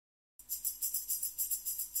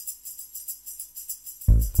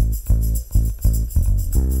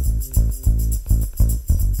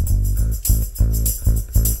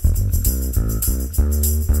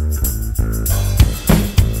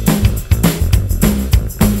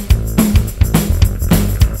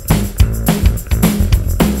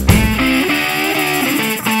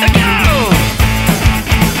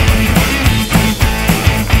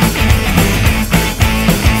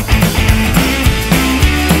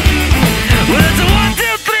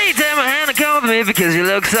Because you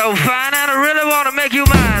look so fine and I really want to make you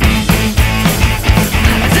mine.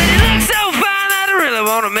 I said you look so fine and I really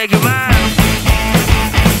want to make you mine.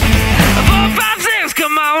 4, 5, 6,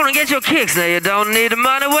 come on and get your kicks. Now you don't need the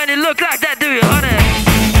money when you look like that, do you, honey?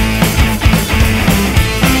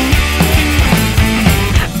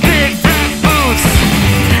 Big black boots,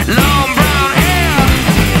 long brown hair.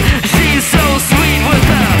 She's so sweet with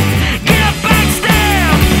her get up back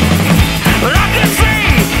stare. Well, I could say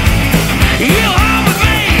you home with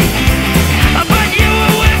me, but you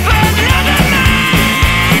were with another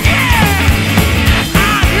man, yeah.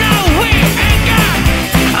 I know we ain't got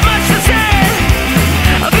much to say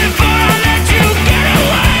before I let you get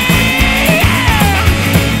away, yeah.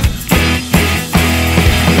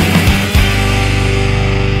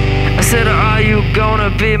 I said, are you gonna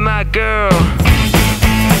be my girl?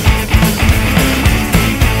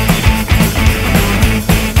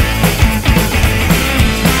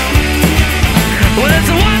 Well, it's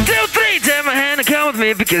a 1, 2, 3, take my hand and come with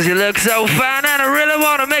me because you look so fine and I really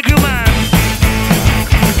want to make you mine.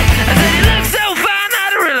 I said you look so fine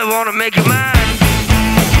and I really want to make you mine.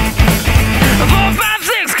 4, 5,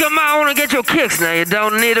 6, come on and get your kicks. Now you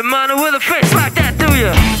don't need the money with a face like that, do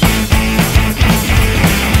you?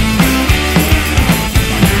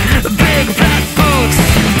 Big black boots,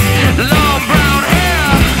 long brown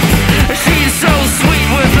hair. She's so sweet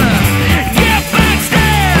with her get back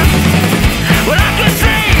stare. Well, I could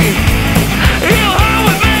say you home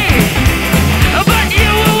with me, but you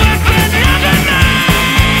were with another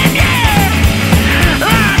man, yeah.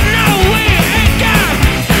 I know we ain't got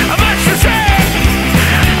much to say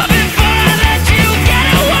before I let you get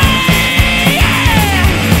away, yeah.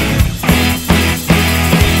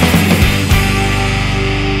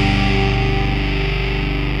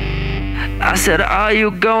 I said, are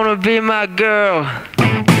you gonna be my girl?